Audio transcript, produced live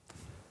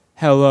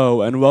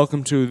Hello, and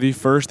welcome to the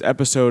first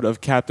episode of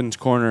Captain's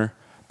Corner,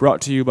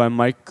 brought to you by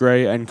Mike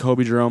Gray and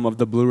Kobe Jerome of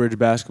the Blue Ridge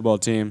basketball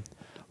team.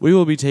 We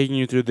will be taking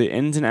you through the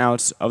ins and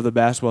outs of the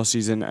basketball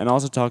season and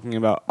also talking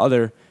about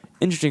other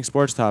interesting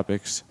sports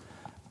topics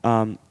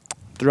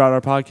throughout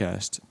our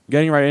podcast.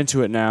 Getting right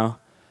into it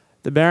now,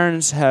 the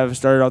Barons have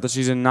started out the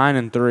season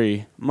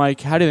 9-3.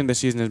 Mike, how do you think the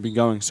season has been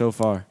going so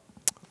far?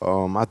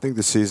 I think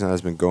the season has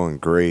been going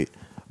great.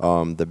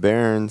 The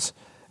Barons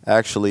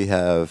actually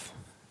have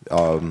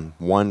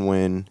one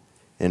win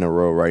in a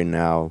row right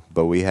now,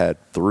 but we had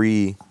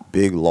three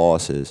big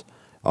losses.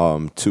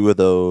 Two of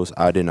those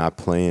I did not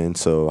plan.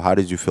 So how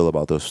did you feel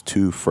about those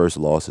two first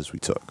losses we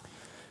took?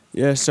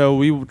 Yeah, so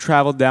we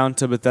traveled down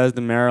to Bethesda,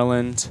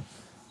 Maryland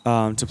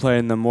to play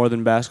in the More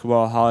Than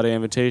Basketball Holiday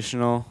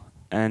Invitational,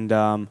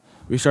 and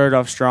we started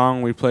off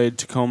strong. We played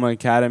Tacoma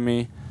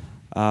Academy.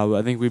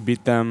 I think we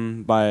beat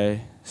them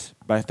by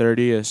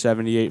 30,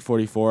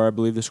 78-44, I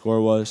believe the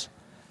score was.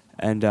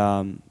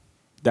 And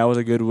that was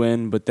a good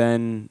win, but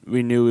then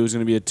we knew it was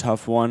going to be a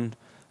tough one.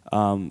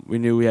 We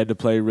knew we had to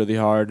play really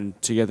hard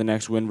to get the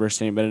next win versus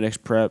St. Benedict's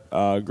Prep,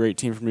 a great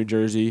team from New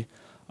Jersey.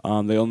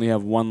 They only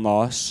have one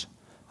loss.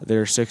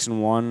 They're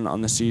 6-1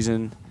 on the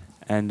season,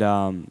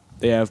 and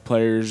they have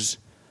players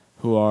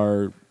who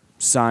are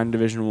signed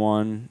Division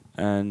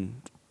I,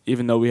 and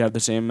even though we have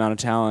the same amount of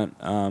talent,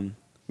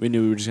 we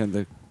knew we were just going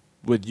to,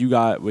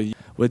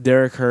 with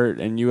Derek hurt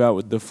and you out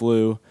with the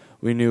flu,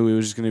 we knew it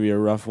was just going to be a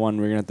rough one.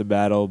 We were going to have to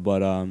battle,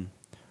 but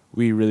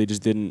we really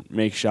just didn't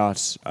make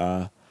shots.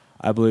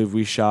 I believe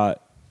we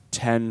shot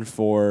 10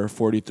 for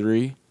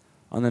 43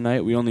 on the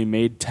night. We only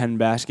made 10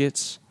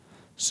 baskets.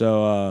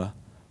 So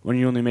when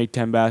you only make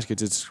 10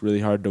 baskets, it's really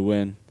hard to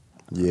win.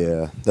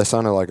 Yeah, that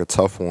sounded like a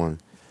tough one.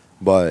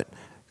 But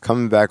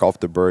coming back off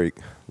the break,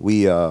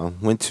 we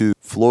went to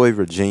Floyd,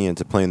 Virginia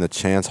to play in the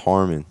Chance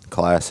Harmon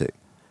Classic.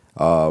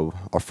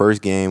 Our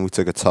first game, we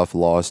took a tough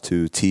loss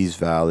to Tees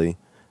Valley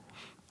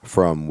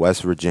from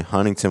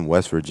Huntington,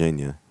 West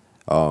Virginia.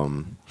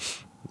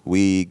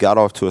 We got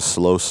off to a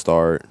slow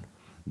start.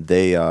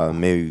 They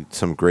made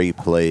some great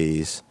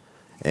plays,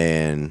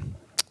 and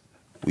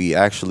we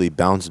actually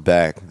bounced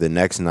back the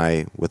next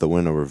night with a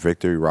win over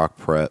Victory Rock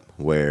Prep,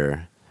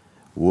 where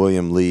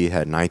William Lee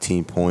had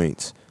 19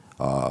 points.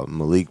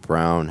 Malik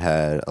Brown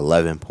had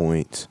 11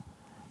 points.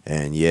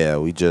 And, yeah,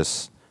 we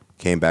just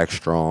came back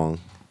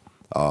strong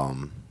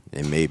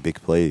and made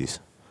big plays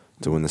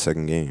to win the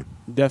second game.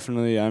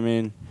 Definitely. I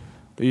mean,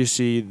 you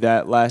see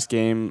that last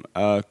game,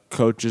 all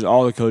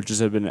the coaches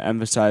have been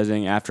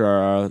emphasizing after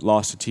our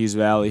loss to Tees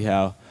Valley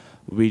how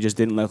we just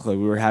didn't look like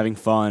we were having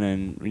fun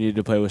and we needed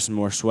to play with some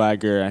more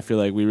swagger. I feel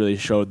like we really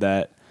showed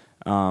that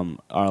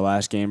our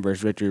last game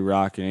versus Victory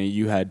Rock. And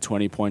you had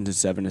 20 points and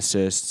 7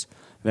 assists.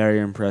 Very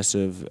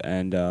impressive.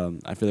 And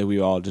I feel like we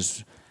all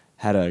just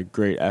had a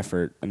great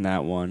effort in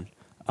that one.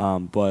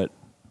 But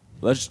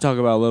let's just talk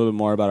about a little bit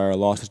more about our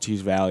loss to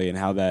Tees Valley and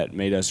how that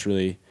made us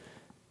really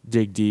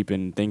dig deep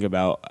and think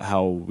about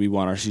how we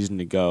want our season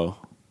to go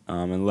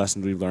and the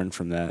lessons we've learned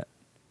from that.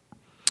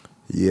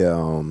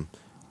 Yeah,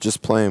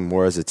 just playing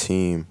more as a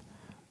team.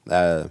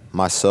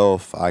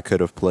 Myself, I could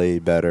have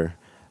played better.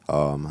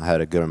 I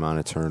had a good amount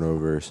of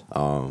turnovers.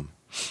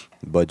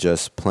 But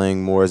just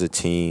playing more as a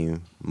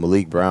team,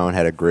 Malik Brown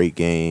had a great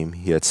game.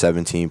 He had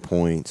 17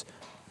 points.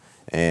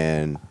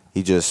 And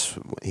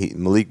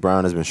Malik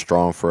Brown has been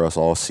strong for us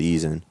all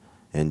season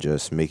and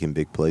just making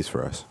big plays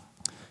for us.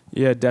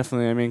 Yeah,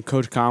 definitely. I mean,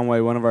 Coach Conway,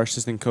 one of our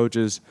assistant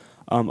coaches,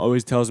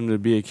 always tells him to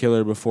be a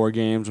killer before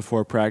games,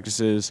 before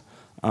practices.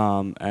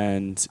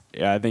 And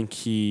yeah, I think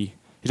he's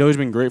always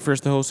been great for us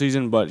the whole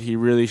season, but he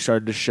really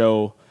started to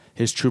show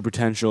his true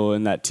potential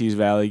in that Tees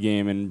Valley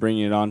game and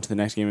bringing it on to the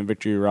next game in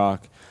Victory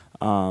Rock,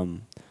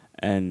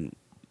 and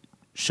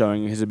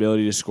showing his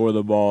ability to score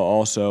the ball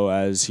also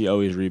as he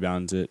always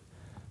rebounds it.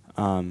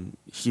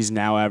 He's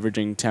now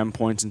averaging 10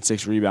 points and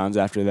 6 rebounds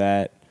after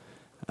that.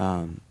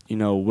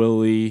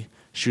 Willie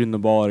shooting the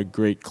ball at a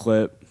great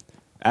clip,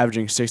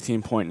 averaging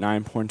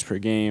 16.9 points per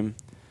game.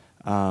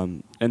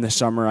 In the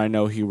summer, I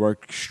know he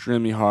worked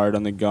extremely hard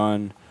on the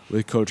gun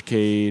with Coach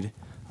Cade,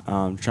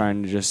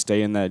 trying to just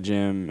stay in that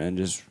gym and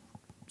just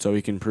so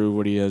he can prove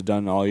what he has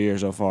done all year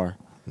so far.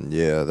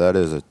 Yeah, that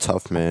is a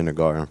tough man to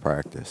guard in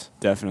practice.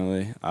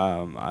 Definitely.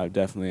 I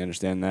definitely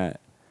understand that.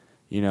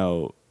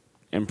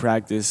 In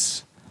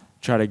practice,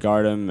 try to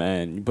guard him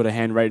and you put a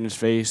hand right in his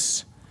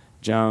face,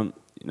 jump,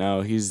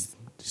 he's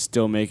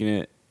still making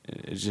it.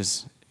 It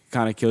just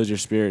kind of kills your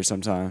spirit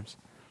sometimes,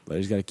 but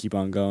he's got to keep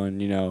on going.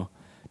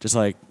 Just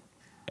like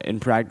in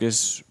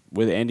practice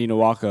with Andy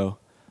Nwako,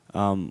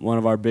 one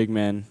of our big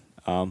men,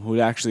 who's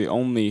actually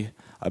only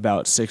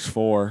about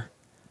 6'4",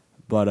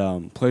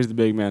 but plays the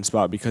big man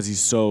spot because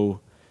he's such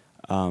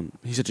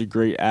a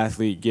great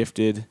athlete,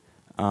 gifted,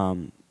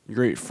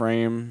 great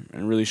frame,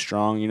 and really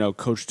strong.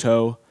 Coach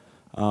Toe,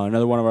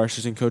 another one of our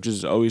assistant coaches,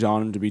 is always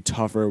on him to be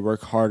tougher,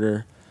 work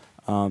harder,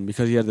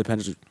 because he has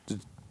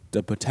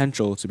the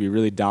potential to be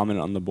really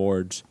dominant on the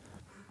boards.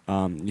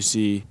 You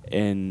see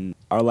in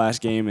our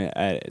last game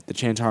at the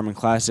Chance Harmon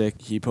Classic,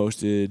 he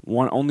posted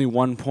only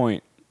 1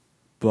 point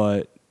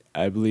but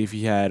I believe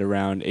he had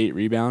around 8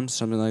 rebounds,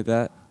 something like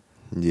that.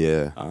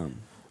 Yeah.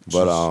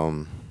 But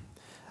Just-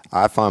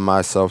 I find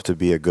myself to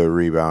be a good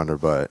rebounder,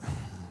 but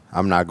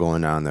I'm not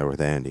going down there with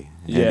Andy.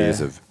 Andy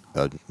is Yeah.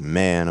 a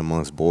man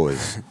amongst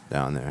boys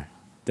down there.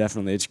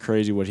 Definitely, it's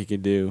crazy what he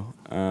could do.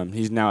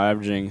 He's now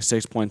averaging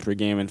 6 points per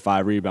game and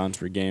 5 rebounds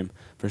per game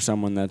for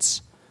someone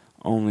that's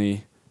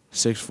only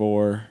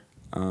 6'4".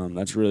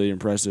 That's really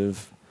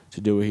impressive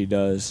to do what he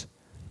does.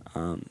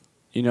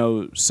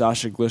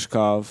 Sasha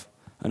Glishkov,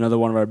 another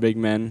one of our big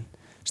men,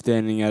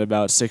 standing at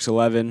about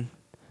 6'11".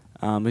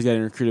 He's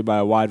getting recruited by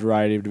a wide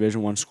variety of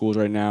Division I schools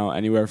right now,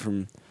 anywhere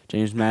from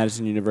James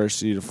Madison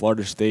University to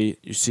Florida State.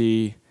 You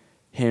see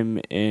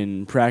him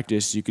in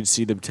practice, you can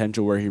see the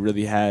potential where he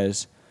really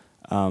has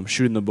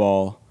shooting the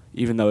ball.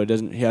 Even though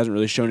he hasn't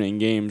really shown it in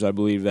games, I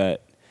believe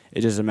that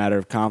it's just a matter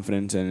of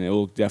confidence, and it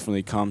will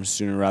definitely come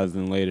sooner rather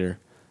than later.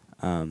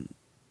 Um,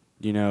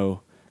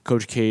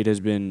 Coach Cade has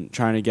been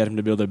trying to get him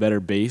to build a better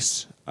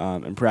base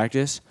in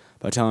practice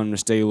by telling him to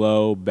stay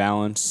low,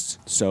 balanced,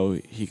 so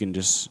he can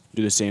just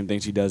do the same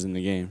things he does in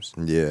the games.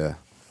 Yeah.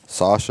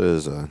 Sasha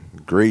is a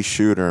great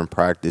shooter in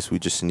practice. We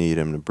just need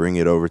him to bring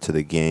it over to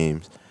the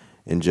games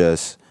and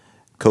just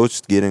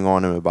coach getting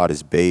on him about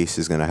his base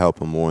is going to help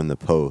him more in the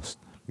post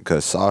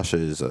because Sasha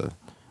is a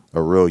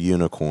real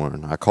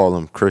unicorn. I call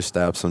him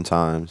Kristaps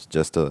sometimes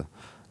just to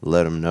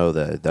let him know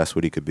that that's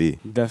what he could be.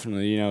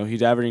 Definitely.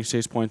 He's averaging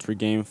 6 points per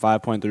game,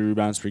 5.3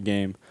 rebounds per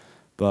game,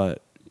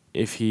 but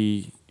if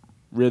he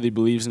really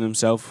believes in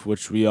himself,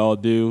 which we all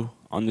do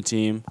on the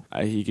team,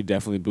 he could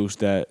definitely boost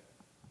that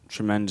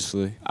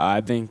tremendously.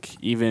 I think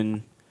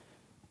even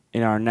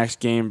in our next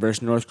game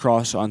versus North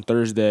Cross on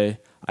Thursday,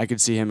 I could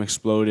see him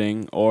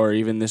exploding, or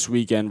even this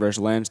weekend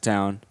versus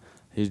Lansdowne,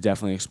 he's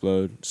definitely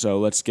explode. So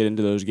let's get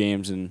into those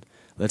games and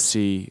let's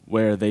see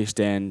where they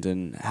stand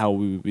and how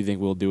we think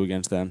we'll do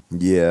against them.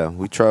 Yeah,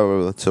 we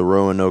traveled to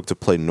Roanoke to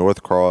play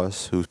North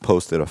Cross, who's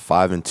posted a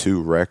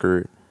 5-2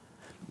 record,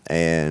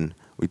 and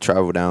we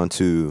traveled down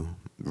to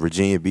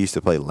Virginia Beach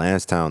to play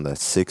Lansdowne,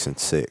 that's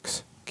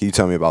 6-6. Can you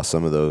tell me about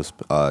some of those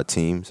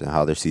teams and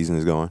how their season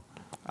is going?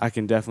 I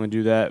can definitely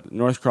do that.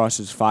 North Cross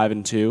is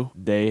 5-2.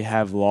 They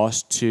have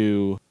lost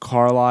to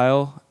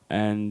Carlisle,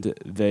 and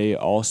they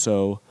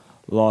also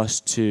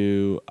lost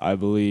to, I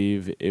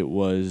believe it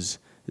was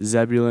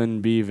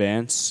Zebulon B.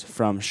 Vance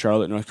from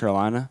Charlotte, North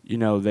Carolina.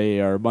 They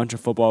are a bunch of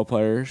football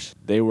players.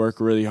 They work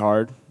really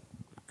hard,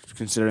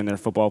 considering they're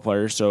football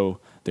players, so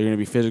they're going to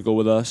be physical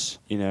with us.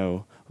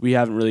 We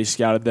haven't really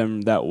scouted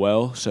them that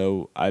well,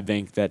 so I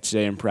think that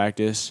today in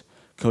practice,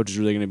 coach is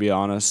really going to be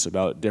on us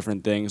about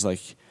different things.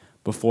 Like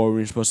before we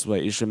were supposed to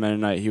play Eastern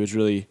Mennonite, he was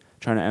really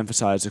trying to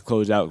emphasize to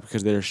close out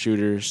because they're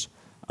shooters,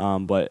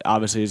 but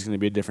obviously it's going to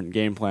be a different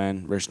game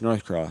plan versus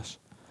North Cross.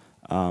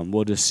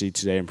 We'll just see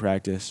today in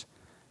practice.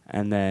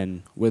 And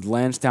then with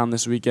Lansdowne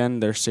this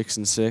weekend, they're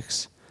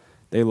 6-6.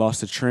 They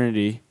lost to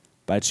Trinity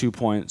by 2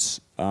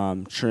 points.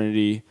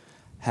 Trinity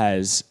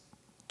has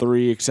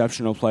 3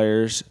 exceptional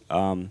players,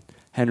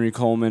 Henry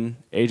Coleman,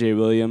 A.J.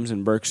 Williams,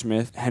 and Burke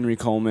Smith. Henry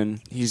Coleman,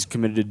 he's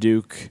committed to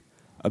Duke,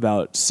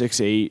 about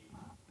 6'8",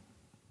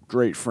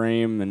 great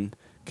frame, and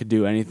could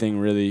do anything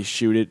really,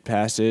 shoot it,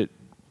 pass it,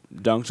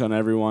 dunks on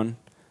everyone.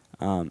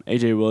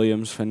 A.J.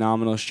 Williams,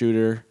 phenomenal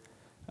shooter,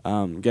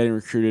 getting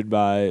recruited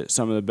by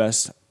some of the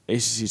best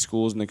ACC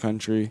schools in the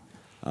country,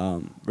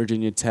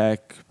 Virginia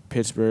Tech,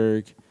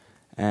 Pittsburgh,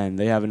 and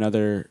they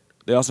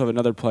also have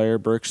another player,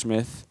 Burke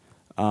Smith,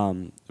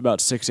 about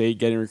 6'8",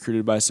 getting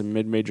recruited by some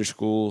mid-major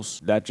schools.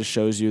 That just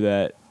shows you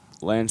that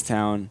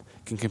Lansdowne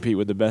can compete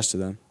with the best of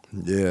them.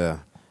 Yeah,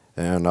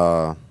 and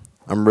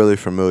I'm really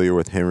familiar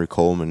with Henry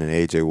Coleman and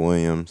A.J.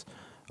 Williams.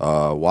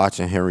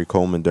 Watching Henry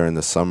Coleman during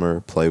the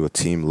summer play with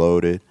Team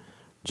Loaded,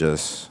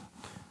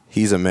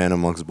 he's a man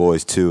amongst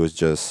boys too. It's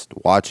just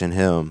watching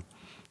him.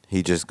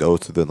 He just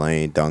goes to the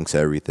lane, dunks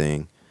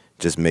everything,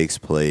 just makes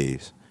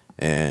plays.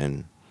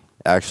 And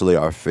actually,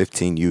 our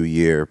 15U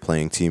year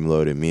playing Team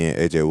Loaded, me and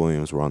A.J.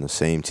 Williams were on the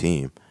same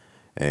team.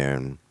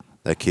 And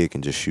that kid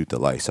can just shoot the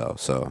lights out.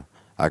 So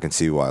I can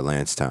see why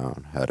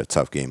Lansdowne had a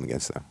tough game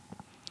against them.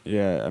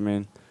 Yeah, I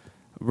mean,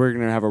 we're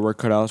going to have our work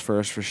cut out for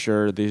us for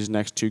sure these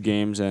next 2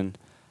 games, and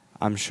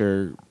I'm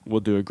sure we'll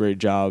do a great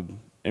job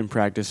in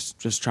practice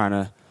just trying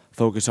to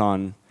focus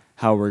on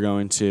how we're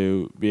going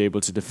to be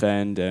able to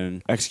defend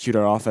and execute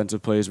our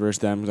offensive plays versus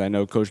them, because I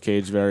know Coach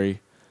Cade's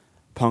very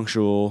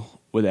punctual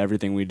with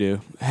everything we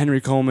do. Henry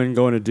Coleman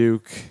going to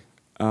Duke,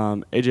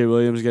 A.J.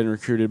 Williams getting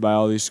recruited by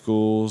all these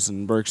schools,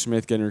 and Burke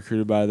Smith getting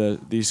recruited by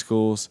these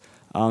schools.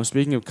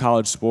 Speaking of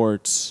college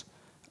sports,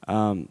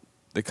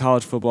 the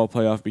college football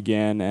playoff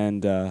began,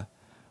 and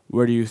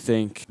where do you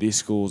think these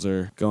schools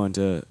are going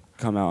to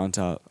come out on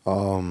top?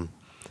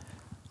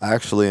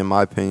 Actually, in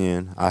my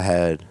opinion, I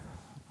had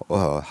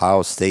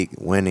Ohio State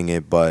winning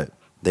it, but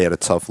they had a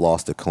tough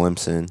loss to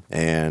Clemson.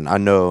 And I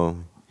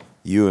know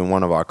you and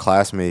one of our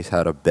classmates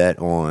had a bet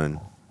on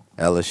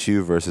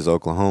LSU versus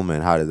Oklahoma,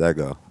 and how did that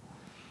go?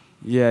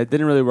 Yeah, it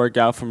didn't really work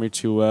out for me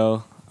too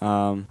well.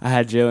 I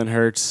had Jalen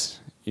Hurts,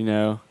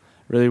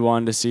 really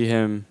wanted to see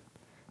him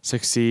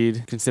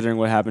succeed, considering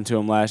what happened to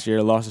him last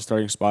year. Lost a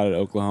starting spot at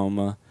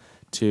Oklahoma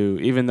to,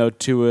 even though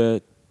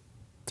Tua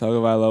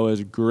Tagovailoa is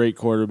a great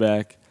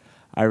quarterback,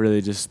 I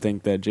really just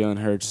think that Jalen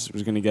Hurts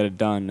was going to get it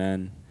done,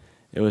 and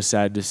it was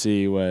sad to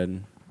see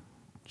when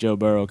Joe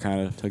Burrow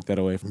kind of took that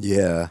away from him.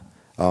 Yeah.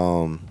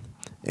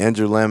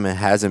 Andrew Lemon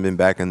hasn't been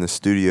back in the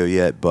studio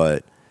yet,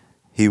 but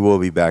he will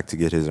be back to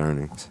get his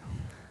earnings.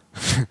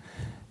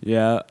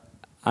 Yeah,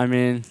 I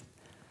mean,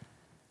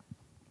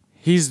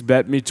 he's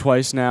bet me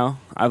twice now.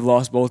 I've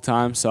lost both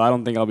times, so I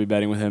don't think I'll be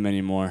betting with him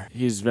anymore.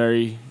 He's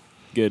very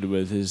good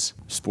with his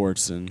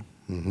sports, and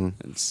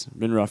it's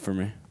been rough for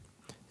me.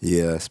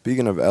 Yeah,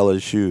 speaking of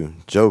LSU,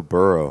 Joe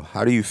Burrow,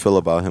 how do you feel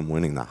about him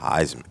winning the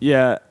Heisman?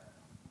 Yeah,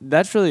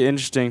 that's really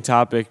interesting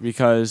topic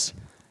because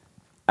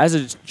as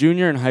a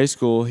junior in high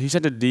school, he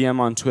sent a DM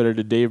on Twitter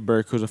to Dave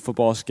Burke, who's a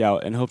football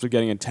scout, in hopes of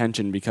getting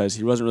attention because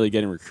he wasn't really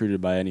getting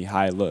recruited by any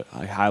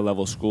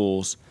high-level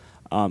schools.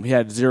 He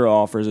had 0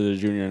 offers as a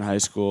junior in high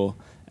school,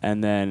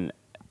 and then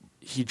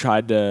he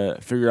tried to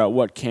figure out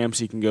what camps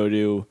he can go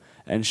to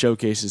and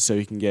showcases so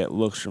he can get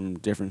looks from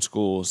different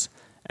schools.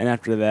 And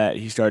after that,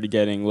 he started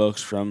getting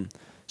looks from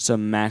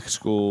some MAC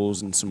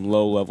schools and some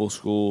low-level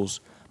schools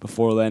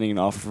before landing an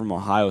offer from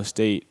Ohio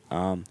State.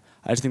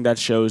 I just think that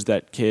shows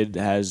that kid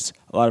has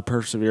a lot of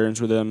perseverance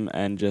with him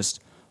and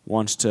just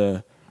wants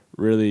to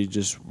really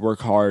just work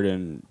hard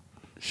and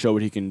show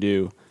what he can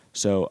do.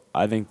 So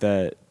I think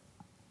that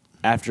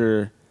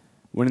after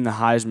winning the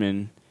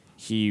Heisman,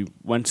 he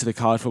went to the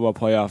college football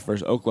playoff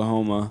versus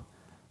Oklahoma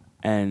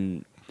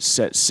and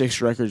set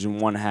 6 records in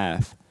one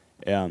half.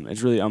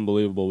 It's really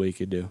unbelievable what he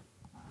could do.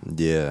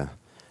 Yeah.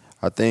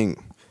 I think,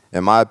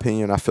 in my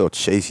opinion, I feel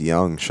Chase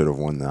Young should have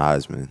won the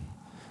Heisman.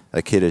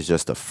 That kid is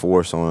just a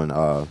force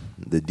on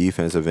the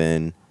defensive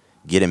end,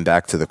 getting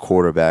back to the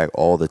quarterback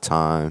all the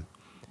time.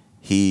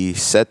 He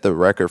set the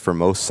record for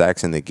most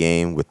sacks in the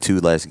game with 2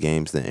 less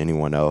games than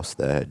anyone else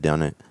that had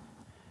done it.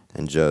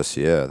 And just,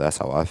 yeah, that's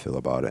how I feel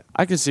about it.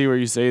 I can see where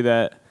you say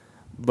that,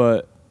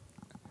 but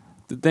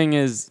the thing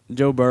is,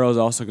 Joe Burrow is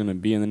also going to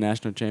be in the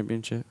national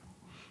championship.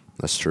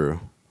 That's true.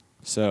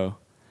 So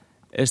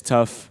it's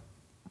tough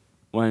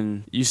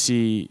when you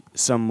see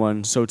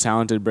someone so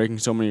talented breaking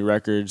so many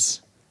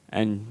records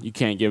and you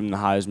can't give him the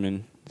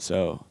Heisman.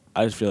 So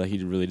I just feel like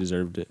he really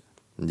deserved it.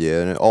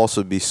 Yeah, and it'd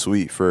also be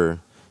sweet for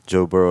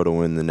Joe Burrow to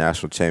win the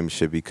national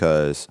championship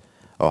because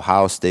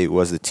Ohio State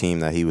was the team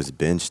that he was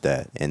benched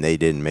at, and they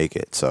didn't make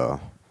it.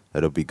 So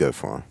it'll be good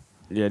for him.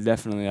 Yeah,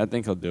 definitely. I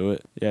think he'll do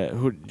it. Yeah.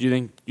 Who do you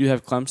think? You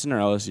have Clemson or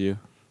LSU?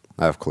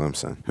 I have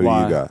Clemson. Who Why?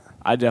 do you got?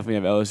 I definitely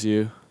have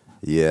LSU.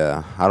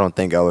 Yeah, I don't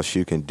think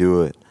LSU can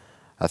do it.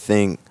 I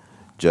think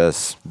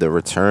just the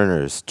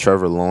returners,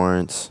 Trevor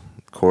Lawrence,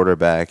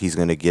 quarterback, he's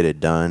going to get it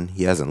done.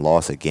 He hasn't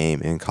lost a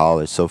game in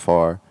college so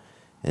far.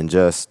 And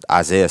just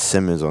Isaiah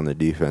Simmons on the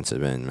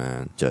defensive end,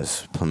 man,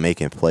 just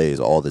making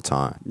plays all the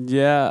time.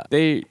 Yeah,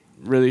 they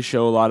really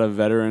show a lot of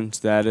veteran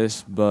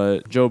status,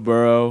 but Joe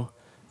Burrow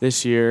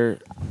this year,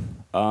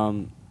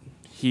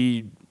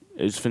 he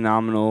is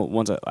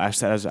phenomenal.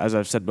 As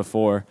I've said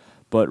before,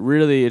 but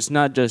really, it's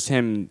not just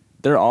him.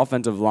 Their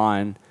offensive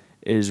line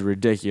is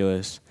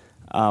ridiculous.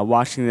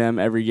 Watching them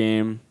every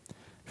game,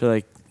 I feel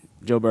like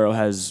Joe Burrow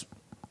has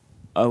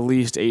at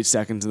least 8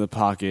 seconds in the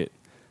pocket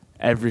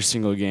every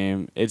single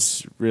game.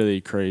 It's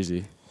really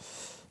crazy.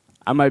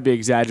 I might be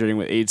exaggerating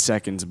with 8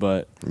 seconds,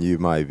 but You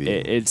might be.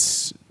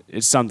 it's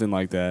something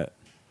like that.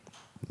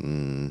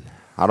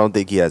 I don't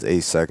think he has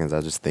 8 seconds.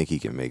 I just think he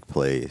can make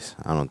plays.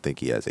 I don't think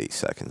he has 8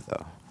 seconds,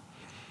 though.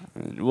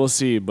 We'll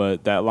see,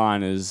 but that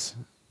line is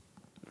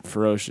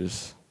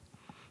ferocious.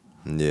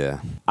 Yeah.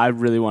 I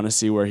really want to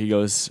see where he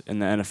goes in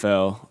the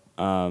NFL.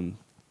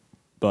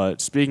 But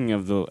speaking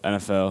of the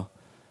NFL,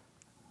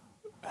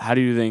 how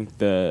do you think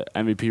the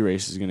MVP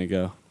race is going to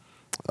go?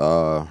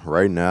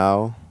 Right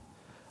now,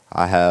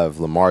 I have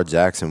Lamar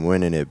Jackson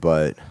winning it,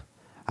 but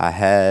I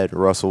had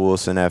Russell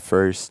Wilson at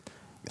first,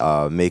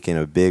 making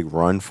a big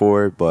run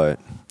for it. But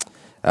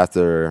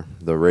after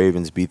the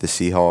Ravens beat the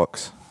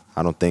Seahawks,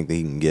 I don't think that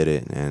he can get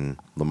it. And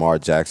Lamar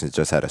Jackson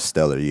just had a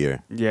stellar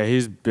year. Yeah,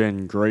 he's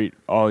been great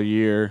all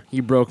year. He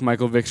broke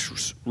Michael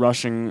Vick's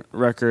rushing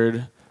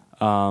record.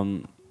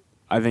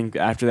 I think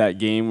after that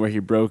game where he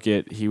broke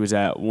it, he was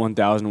at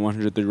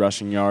 1,103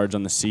 rushing yards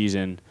on the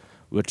season,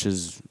 which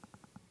is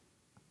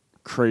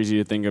crazy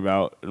to think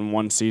about in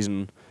one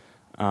season.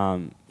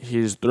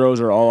 His throws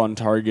are all on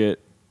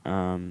target,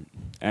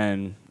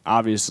 and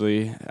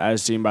obviously,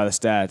 as seen by the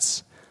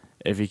stats,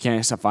 if he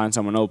can't find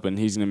someone open,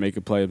 he's going to make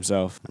a play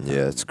himself.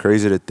 Yeah, it's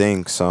crazy to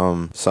think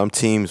some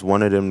teams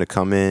wanted him to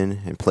come in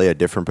and play a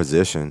different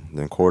position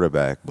than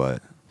quarterback,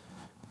 but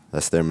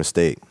that's their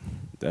mistake.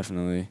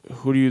 Definitely.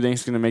 Who do you think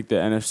is going to make the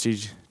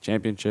NFC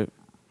championship?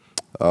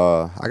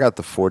 I got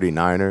the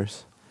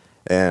 49ers,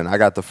 and I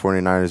got the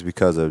 49ers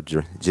because of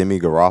Jimmy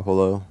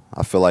Garoppolo.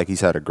 I feel like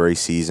he's had a great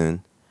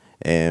season.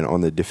 And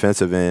on the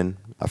defensive end,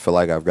 I feel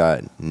like I've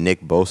got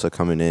Nick Bosa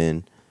coming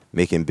in,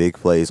 making big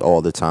plays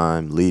all the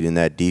time, leading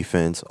that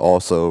defense.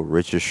 Also,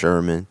 Richard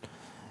Sherman.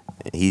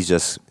 He's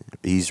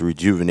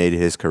rejuvenated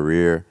his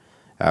career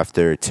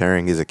after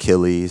tearing his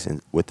Achilles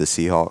with the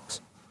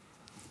Seahawks.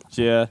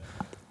 Yeah,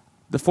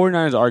 the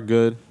 49ers are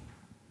good.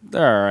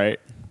 They're all right.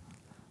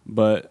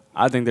 But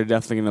I think they're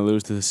definitely going to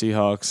lose to the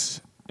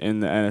Seahawks in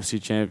the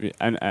NFC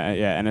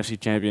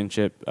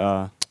Championship.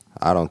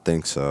 I don't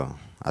think so.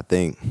 I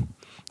think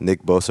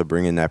Nick Bosa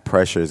bringing that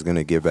pressure is going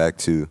to get back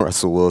to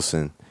Russell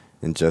Wilson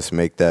and just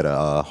make that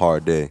a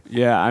hard day.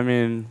 Yeah, I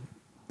mean,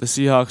 the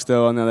Seahawks,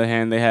 though, on the other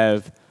hand, they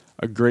have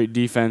a great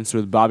defense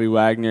with Bobby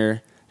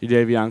Wagner,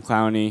 Jadeveon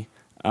Clowney.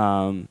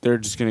 They're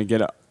just going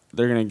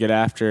to get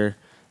after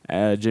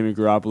Jimmy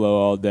Garoppolo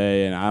all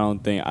day, and I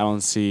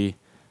don't see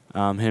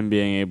him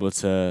being able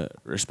to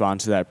respond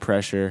to that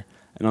pressure.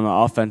 And on the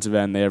offensive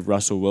end, they have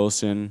Russell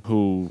Wilson,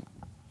 who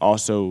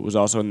was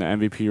also in the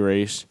MVP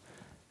race,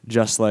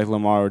 just like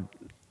Lamar.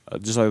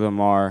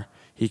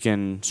 He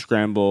can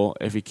scramble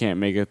if he can't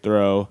make a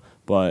throw,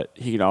 but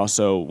he can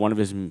also, one of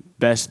his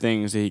best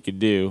things that he could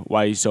do,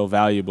 why he's so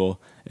valuable,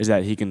 is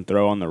that he can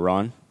throw on the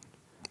run.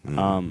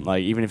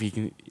 Like even if he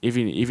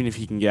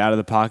can get out of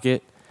the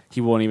pocket, he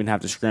won't even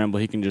have to scramble.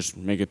 He can just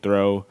make a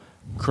throw,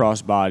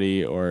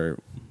 crossbody, or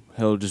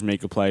he'll just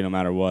make a play no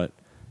matter what.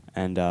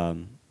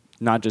 And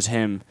not just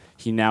him,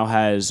 he now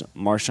has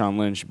Marshawn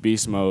Lynch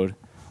beast mode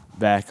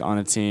back on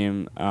a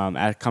team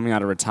coming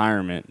out of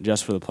retirement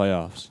just for the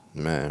playoffs.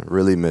 Man,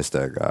 really miss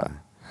that guy.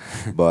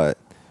 But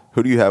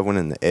who do you have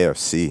winning the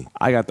AFC?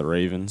 I got the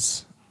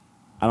Ravens.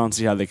 I don't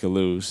see how they could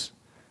lose.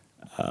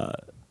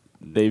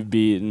 They've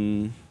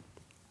beaten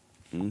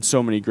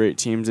so many great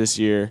teams this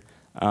year,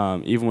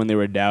 even when they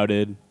were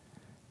doubted.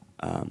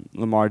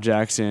 Lamar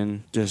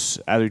Jackson,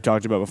 just as we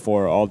talked about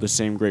before, all the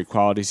same great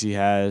qualities he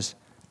has.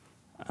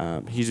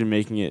 He's been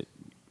making it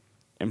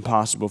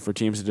impossible for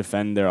teams to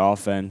defend their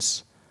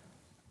offense.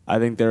 I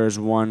think there was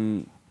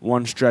one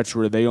stretch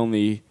where they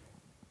only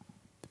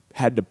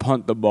had to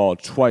punt the ball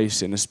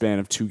twice in a span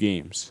of 2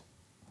 games.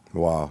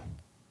 Wow.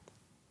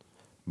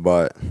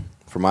 But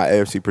for my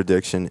AFC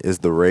prediction is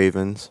the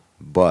Ravens.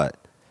 But,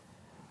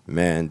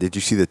 man, did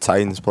you see the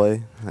Titans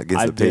play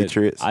against the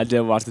Patriots? I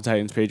did watch the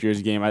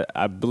Titans-Patriots game.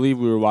 I believe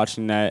we were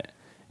watching that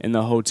in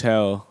the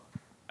hotel.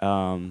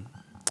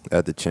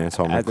 At the Chance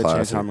Harmon Classic.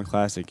 Chance Harmon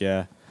Classic,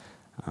 yeah.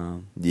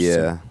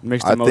 Yeah.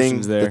 Mixed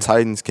emotions there. I think the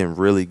Titans can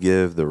really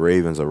give the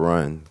Ravens a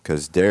run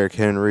because Derrick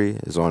Henry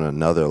is on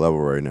another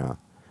level right now.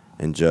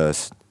 And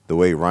just the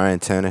way Ryan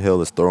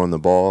Tannehill is throwing the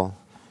ball,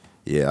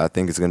 yeah, I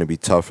think it's going to be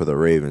tough for the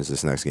Ravens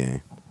this next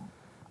game.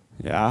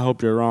 Yeah, I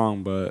hope you're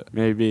wrong, but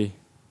maybe.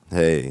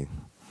 Hey,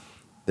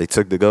 they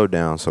took the go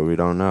down, so we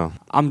don't know.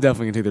 I'm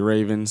definitely going to take the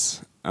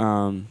Ravens.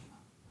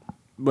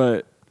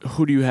 But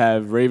who do you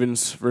have?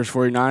 Ravens versus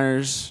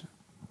 49ers?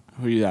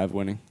 Who do you have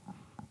winning?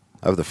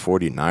 I have the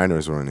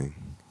 49ers winning.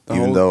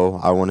 Even though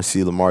I want to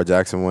see Lamar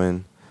Jackson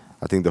win,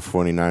 I think the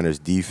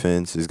 49ers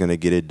defense is going to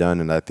get it done,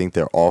 and I think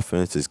their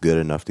offense is good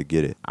enough to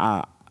get it.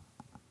 I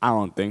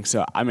don't think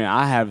so. I mean,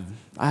 I have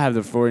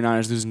the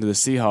 49ers losing to the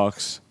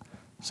Seahawks,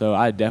 so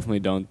I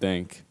definitely don't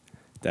think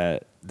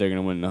that they're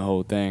going to win the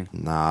whole thing.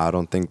 Nah, I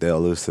don't think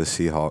they'll lose to the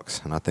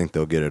Seahawks, and I think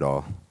they'll get it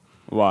all.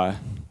 Why?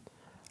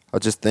 I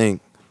just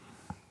think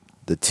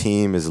the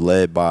team is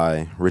led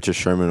by Richard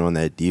Sherman on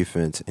that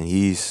defense, and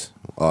he's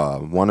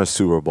won a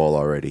Super Bowl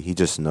already. He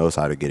just knows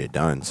how to get it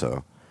done,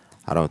 so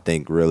I don't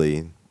think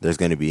really there's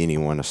going to be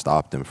anyone to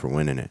stop them from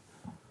winning it.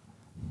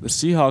 The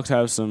Seahawks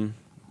have some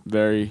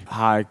very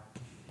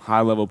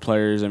high-level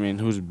players, I mean,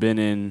 who's been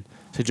in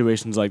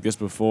situations like this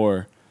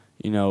before.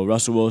 You know,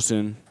 Russell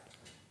Wilson,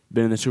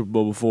 been in the Super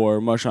Bowl before.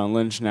 Marshawn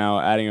Lynch now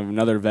adding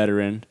another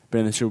veteran,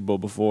 been in the Super Bowl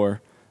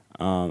before.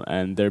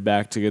 And they're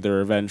back to get their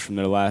revenge from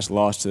their last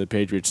loss to the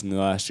Patriots in the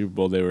last Super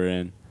Bowl they were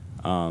in.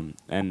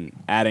 And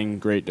adding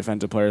great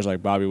defensive players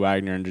like Bobby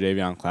Wagner and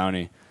Jadeveon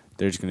Clowney,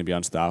 they're just going to be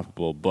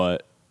unstoppable.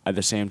 But at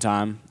the same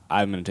time,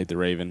 I'm going to take the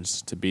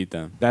Ravens to beat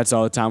them. That's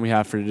all the time we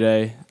have for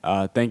today.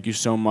 Thank you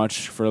so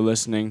much for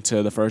listening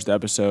to the first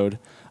episode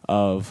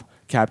of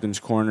Captain's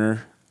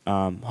Corner.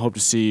 Hope to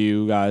see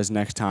you guys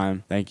next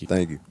time. Thank you.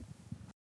 Thank you.